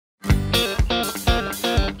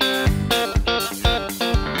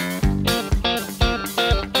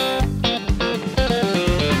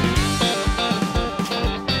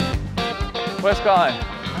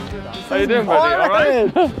How you doing, buddy? All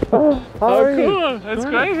right? How are you? Cool. It's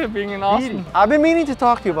great here being in Austin. I've been meaning to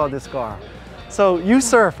talk to you about this car. So you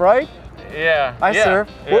surf, right? Yeah. I surf.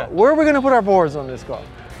 Yeah. Where are we going to put our boards on this car?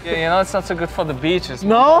 Yeah, you know, it's not so good for the beach. It's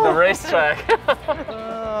No? more for the racetrack.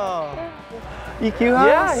 Oh. EQ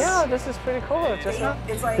house? Yeah, this is pretty cool.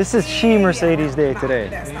 This is She Mercedes Day today.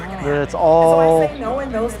 It's all, you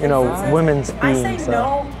know, women's themed.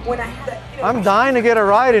 So. I'm dying to get a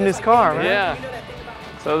ride in this car, man. Yeah.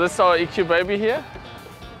 So this is our EQ baby here.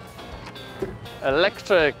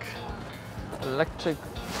 Electric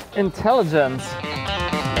intelligence.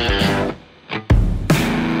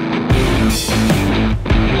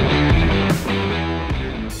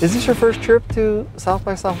 Is this your first trip to South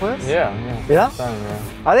by Southwest? Yeah? Yeah?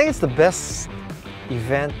 I think it's the best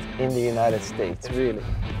event in the United States, really.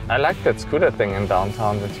 I like that scooter thing in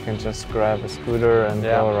downtown that you can just grab a scooter and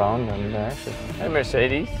go around and actually. Hey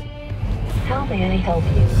Mercedes. How may I help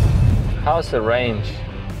you? How's the range?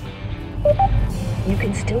 You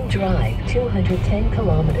can still drive 210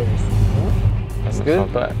 kilometers. That's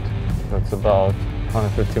good. Not bad. That's about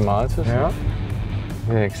 150 miles or so. Yeah.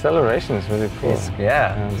 The acceleration is really cool. It's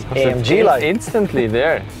AMG like instantly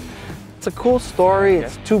there. It's a cool story.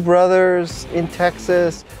 It's two brothers in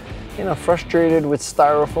Texas, you know, frustrated with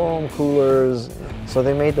styrofoam coolers. So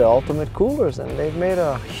they made the ultimate coolers and they've made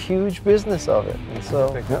a huge business of it. And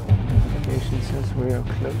so, application says we are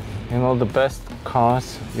close. You know, the best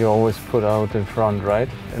cars you always put out in front, right?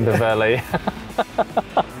 In the valley.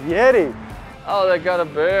 Yeti. Oh, they got a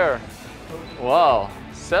bear. Wow,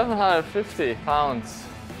 750 pounds.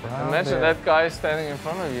 Imagine that guy standing in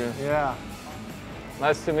front of you. Yeah.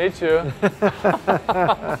 Nice to meet you.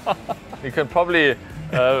 You could probably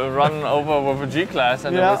run over with a G-Class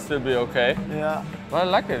and it would still be okay. Yeah. Well, I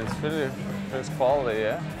like it. It's really first quality,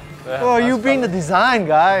 yeah. Well, you being the design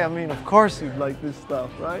guy, I mean, of course you'd like this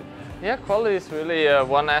stuff, right? Yeah, quality is really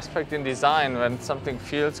one aspect in design. When something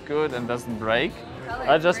feels good and doesn't break.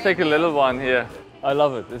 I just take a little one here. I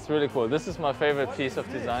love it. It's really cool. This is my favorite piece of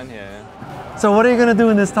design here. Yeah. So what are you going to do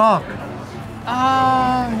in this talk?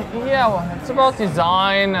 Yeah, well, it's about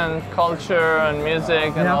design and culture and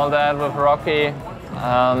music and all that with Rocky.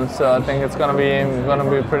 So I think it's gonna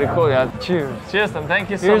be pretty cool. Yeah. Cheers. Cheers, and thank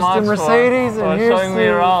you so here's much to Mercedes for and here's showing me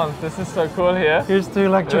around. This is so cool here. Here's to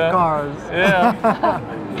electric cars.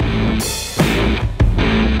 Yeah.